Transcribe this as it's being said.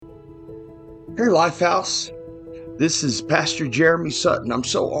Hey, Lifehouse. This is Pastor Jeremy Sutton. I'm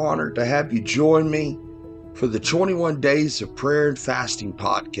so honored to have you join me for the 21 Days of Prayer and Fasting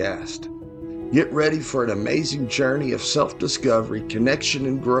podcast. Get ready for an amazing journey of self-discovery, connection,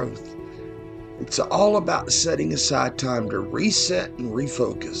 and growth. It's all about setting aside time to reset and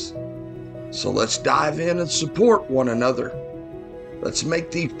refocus. So let's dive in and support one another. Let's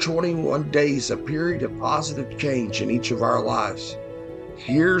make these 21 days a period of positive change in each of our lives.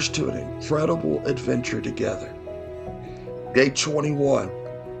 Here's to an incredible adventure together. Day 21.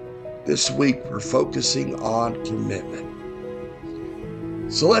 This week we're focusing on commitment.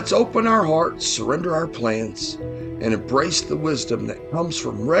 So let's open our hearts, surrender our plans, and embrace the wisdom that comes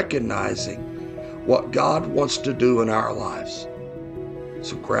from recognizing what God wants to do in our lives.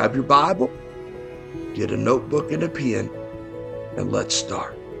 So grab your Bible, get a notebook and a pen, and let's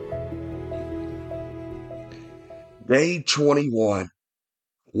start. Day 21.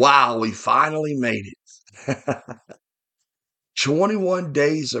 Wow, we finally made it. 21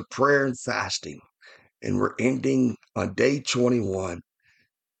 days of prayer and fasting, and we're ending on day 21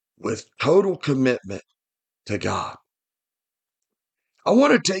 with total commitment to God. I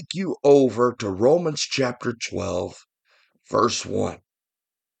want to take you over to Romans chapter 12, verse 1.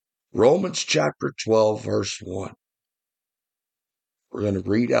 Romans chapter 12, verse 1. We're going to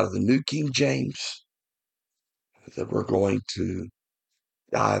read out of the New King James, that we're going to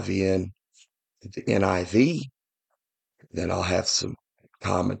dive in the NIV, then I'll have some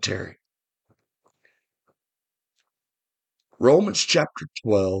commentary. Romans chapter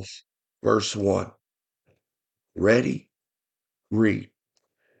 12, verse 1. Ready? Read.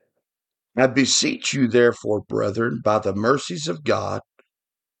 I beseech you, therefore, brethren, by the mercies of God,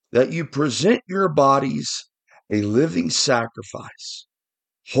 that you present your bodies a living sacrifice,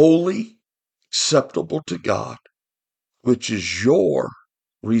 holy, acceptable to God, which is your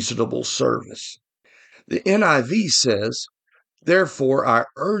reasonable service. The NIV says, therefore, I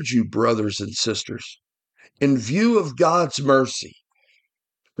urge you, brothers and sisters, in view of God's mercy,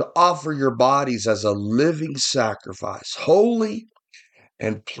 to offer your bodies as a living sacrifice, holy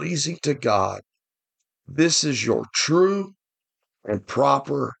and pleasing to God. This is your true and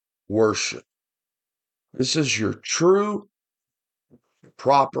proper worship. This is your true,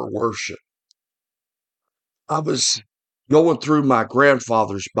 proper worship. I was going through my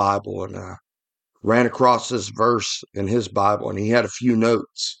grandfather's Bible and I ran across this verse in his Bible, and he had a few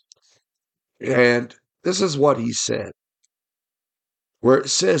notes. And this is what he said, where it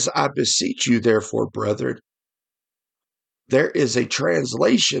says, I beseech you, therefore, brethren. There is a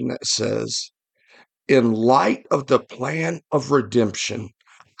translation that says, in light of the plan of redemption.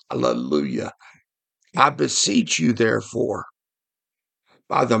 Hallelujah. I beseech you, therefore,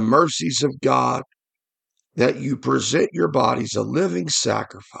 by the mercies of God, that you present your bodies a living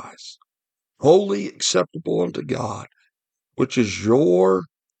sacrifice, holy, acceptable unto God, which is your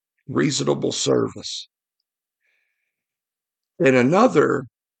reasonable service. And another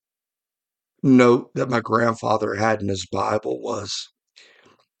note that my grandfather had in his Bible was,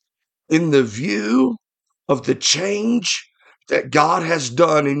 in the view of the change that God has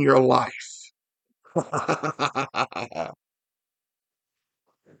done in your life.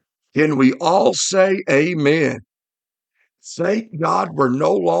 Can we all say amen? Thank God we're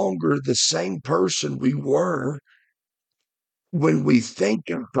no longer the same person we were when we think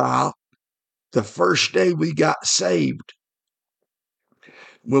about the first day we got saved.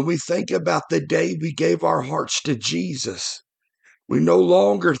 When we think about the day we gave our hearts to Jesus, we no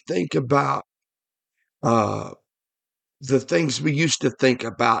longer think about the things we used to think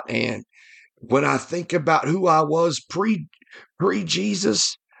about. And when I think about who I was pre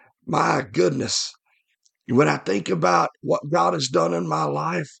Jesus, my goodness, when I think about what God has done in my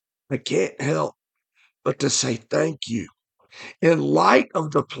life, I can't help but to say thank you. In light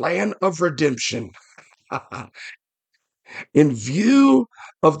of the plan of redemption, in view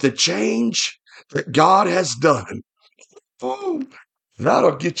of the change that God has done, oh,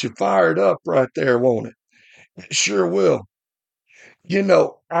 that'll get you fired up right there, won't it? It sure will. You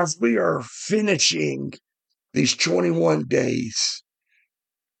know, as we are finishing these 21 days,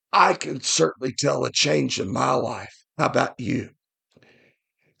 I can certainly tell a change in my life. How about you?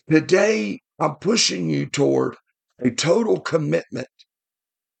 Today, I'm pushing you toward a total commitment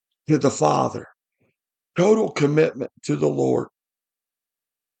to the Father, total commitment to the Lord.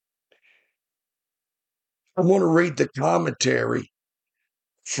 I want to read the commentary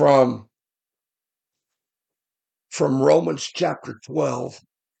from Romans chapter 12,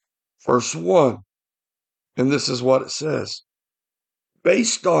 verse 1. And this is what it says.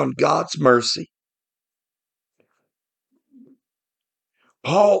 Based on God's mercy,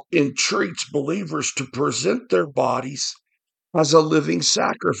 Paul entreats believers to present their bodies as a living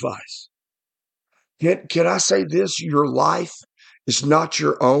sacrifice. Can I say this? Your life is not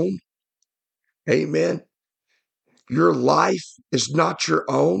your own. Amen. Your life is not your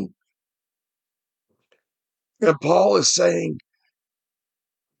own. And Paul is saying,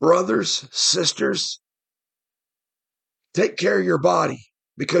 brothers, sisters, take care of your body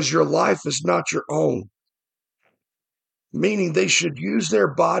because your life is not your own. Meaning they should use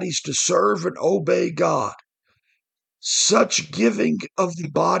their bodies to serve and obey God. Such giving of the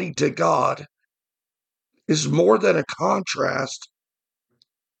body to God is more than a contrast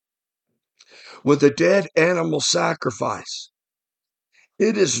with a dead animal sacrifice.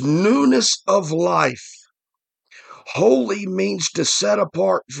 It is newness of life. Holy means to set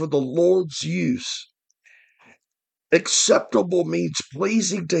apart for the Lord's use. Acceptable means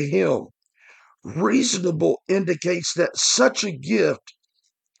pleasing to Him. Reasonable indicates that such a gift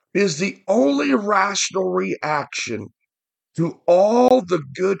is the only rational reaction to all the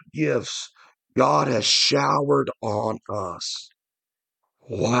good gifts God has showered on us.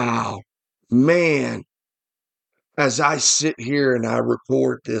 Wow. Man, as I sit here and I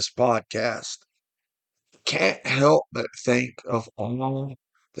record this podcast, can't help but think of all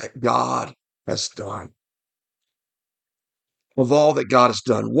that God has done. Of all that God has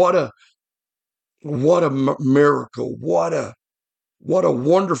done. What a miracle. What a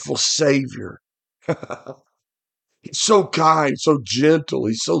wonderful Savior. He's so kind, so gentle.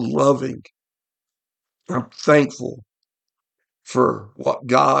 He's so loving. I'm thankful for what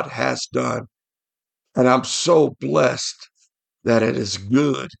God has done. And I'm so blessed that it is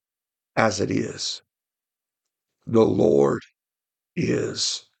good as it is. The Lord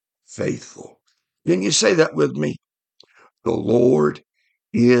is faithful. Can you say that with me? The Lord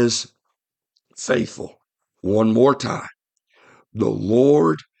is faithful. One more time. The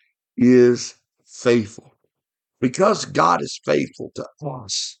Lord is faithful. Because God is faithful to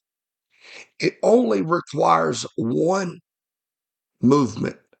us, it only requires one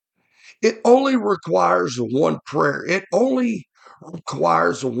movement. It only requires one prayer. It only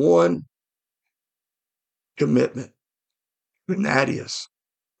requires one commitment. And that is,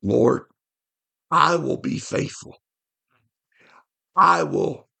 Lord, I will be faithful. I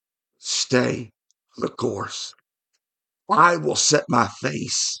will stay the course. I will set my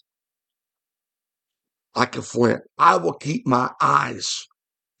face like a flint. I will keep my eyes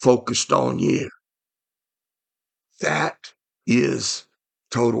focused on you. That is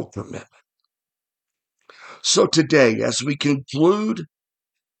total commitment. So today, as we conclude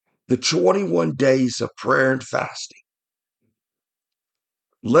the 21 days of prayer and fasting,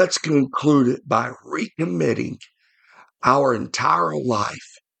 let's conclude it by recommitting our entire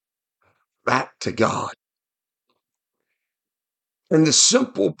life back to God. And the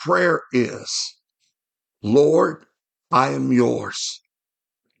simple prayer is, Lord, I am yours.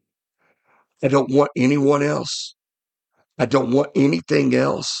 I don't want anyone else. I don't want anything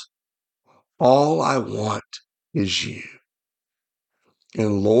else. All I want is you.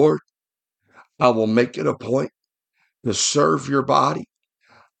 And Lord, I will make it a point to serve your body.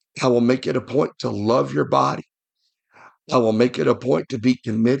 I will make it a point to love your body. I will make it a point to be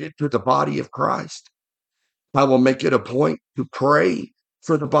committed to the body of Christ. I will make it a point to pray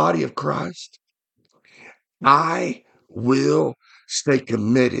for the body of Christ. I will stay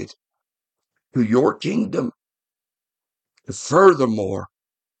committed to your kingdom, and furthermore,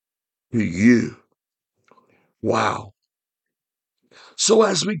 to you. Wow. So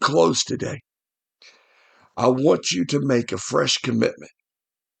as we close today, I want you to make a fresh commitment.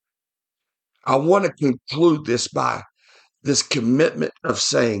 I want to conclude this by this commitment of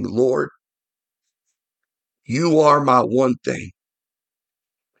saying, Lord, you are my one thing.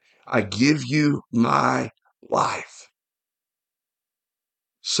 I give you my life.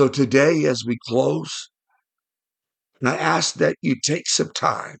 So today, as we close, I ask that you take some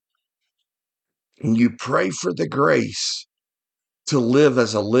time and you pray for the grace to live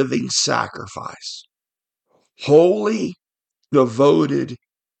as a living sacrifice, wholly devoted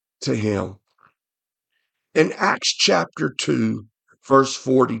to Him. In Acts chapter 2, verse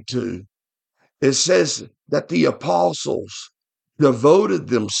 42, it says that the apostles devoted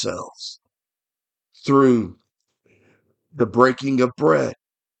themselves through the breaking of bread,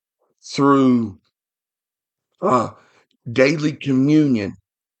 through daily communion,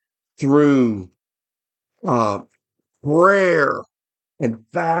 through prayer and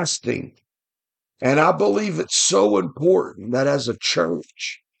fasting. And I believe it's so important that as a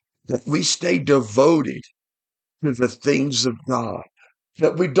church, that we stay devoted to the things of God,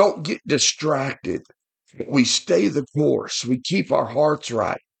 that we don't get distracted, We stay the course. We keep our hearts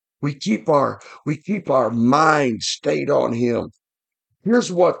right. We keep our mind stayed on him.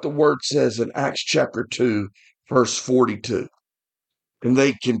 Here's what the word says in Acts chapter 2, verse 42. And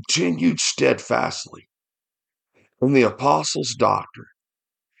they continued steadfastly in the apostles' doctrine,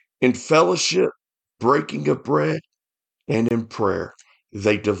 in fellowship, breaking of bread, and in prayer.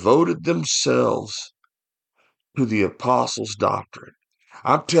 They devoted themselves to the apostles' doctrine.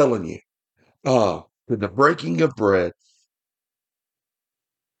 I'm telling you, to the breaking of bread,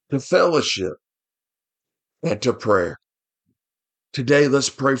 to fellowship, and to prayer. Today, let's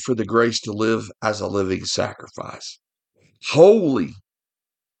pray for the grace to live as a living sacrifice, wholly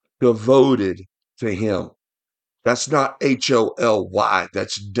devoted to him. That's not H-O-L-Y.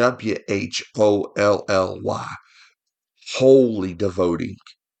 That's W-H-O-L-L-Y. Wholly devoting.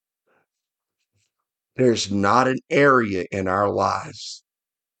 There's not an area in our lives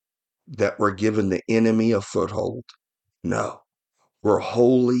that we're giving the enemy a foothold. No, we're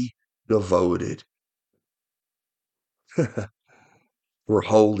wholly devoted. We're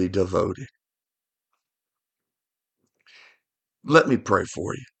wholly devoted. Let me pray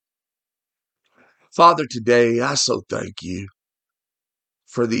for you. Father, today I so thank you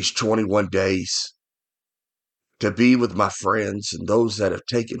for these 21 days to be with my friends and those that have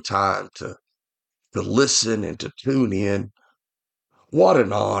taken time to listen and to tune in. What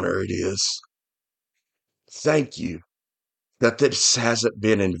an honor it is. Thank you that this hasn't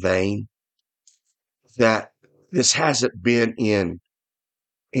been in vain, that this hasn't been in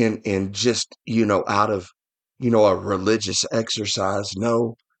just, out of, a religious exercise.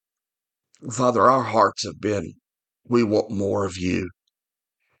 No, Father, our hearts have been, we want more of you.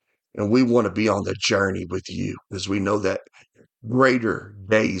 And we want to be on the journey with you because we know that greater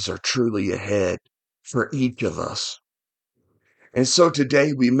days are truly ahead for each of us. And so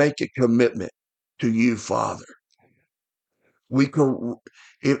today we make a commitment to you, Father.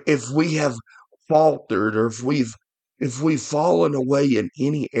 If we have faltered or if we've fallen away in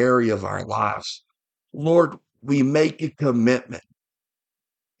any area of our lives, Lord, we make a commitment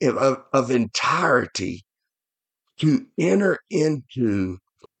of entirety to enter into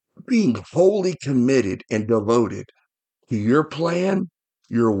being wholly committed and devoted to your plan,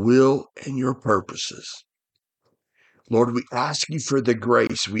 your will, and your purposes. Lord, we ask you for the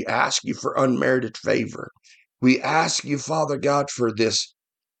grace. We ask you for unmerited favor. We ask you, Father God, for this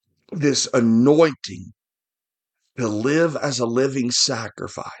anointing to live as a living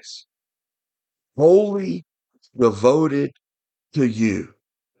sacrifice, wholly devoted to you.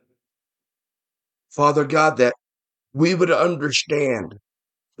 Father God, that we would understand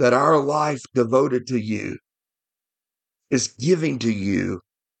that our life devoted to you is giving to you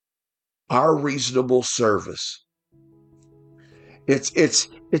our reasonable service.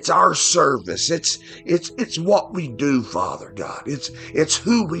 It's our service. It's what we do, Father God. It's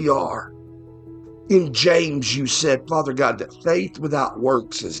who we are. In James, you said, Father God, that faith without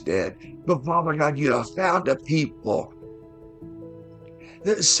works is dead. But Father God, you have found a people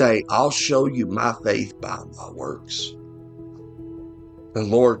that say, I'll show you my faith by my works. And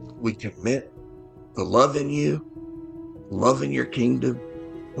Lord, we commit to loving you, loving your kingdom,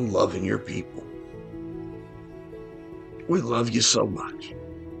 and loving your people. We love you so much.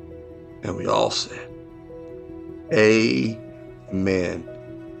 And we all said, amen.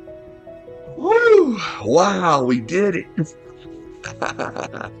 Woo! Wow, we did it.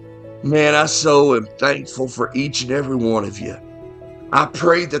 Man, I so am thankful for each and every one of you. I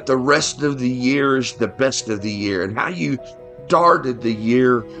pray that the rest of the year is the best of the year, and how you started the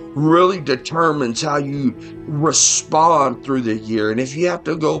year really determines how you respond through the year. And if you have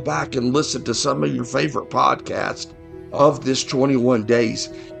to go back and listen to some of your favorite podcasts of this 21 days,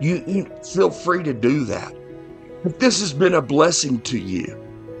 you feel free to do that. If this has been a blessing to you,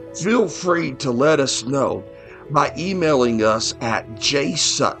 feel free to let us know by emailing us at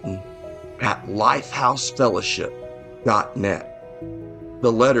jsutton@lifehousefellowship.net.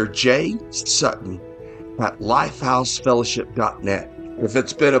 The letter J, Sutton, @lifehousefellowship.net. If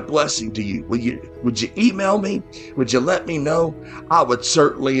it's been a blessing to you, would you email me? Would you let me know? I would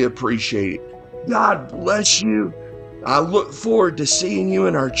certainly appreciate it. God bless you. I look forward to seeing you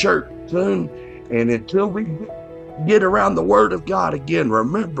in our church soon. And until we get around the Word of God again,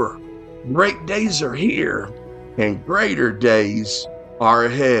 remember, great days are here and greater days are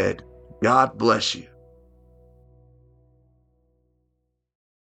ahead. God bless you.